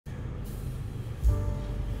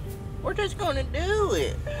We're just gonna do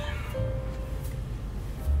it.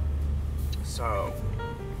 So,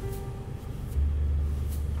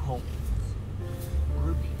 homies,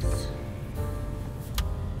 groupies,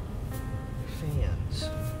 fans,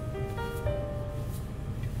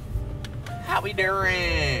 how we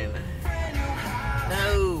doing?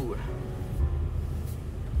 No,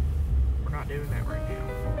 we're not doing that right now,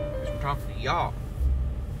 because we're talking to y'all.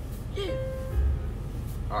 Yeah.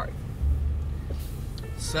 Alright.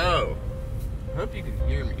 So, I hope you can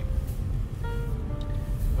hear me.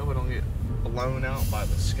 Hope I don't get blown out by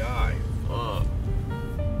the sky. Fuck.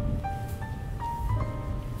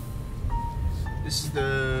 This is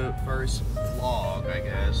the first vlog, I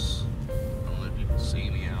guess. I don't know if you can see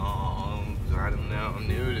me at all. I don't know. I'm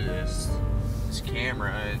new to this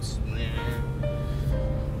camera. It's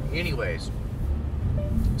anyways.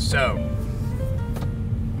 So,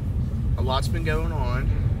 a lot's been going on.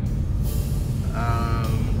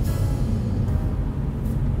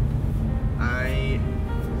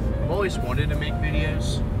 I've always wanted to make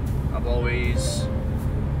videos. I've always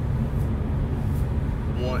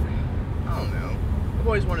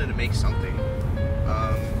wanted to make something.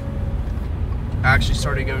 I actually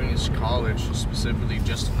started going to college specifically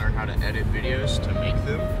just to learn how to edit videos to make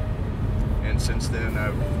them. And since then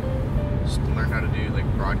I've learned how to do like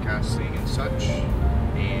broadcasting and such.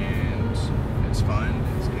 And it's fun,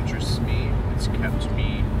 it interests me, it's kept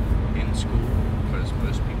me in school because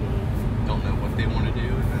most people don't know what they want to do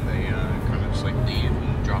and then they kind of just like leave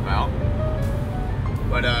and drop out.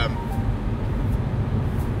 But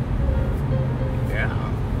yeah,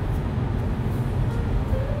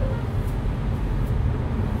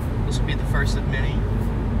 this will be the first of many.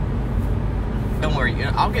 Don't worry,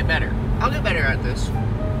 I'll get better. I'll get better at this.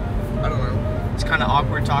 I don't know. It's kind of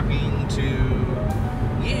awkward talking to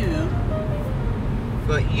you,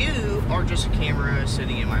 but you are just a camera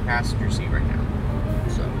sitting in my passenger seat right now.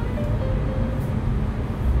 So,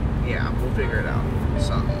 yeah, we'll figure it out.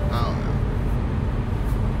 Something, I don't know.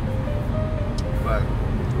 But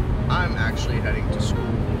I'm actually heading to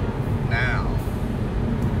school now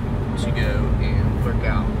to go and work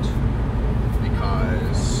out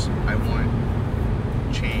because I want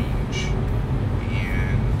change,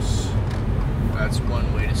 and that's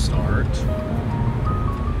one way to start.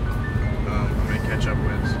 I'm gonna catch up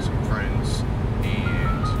with some friends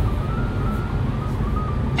and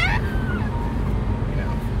you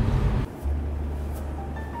know.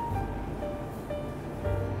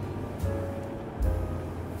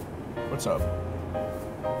 What's up?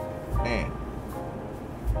 Man.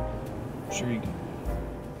 Sure you can.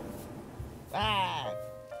 Ah!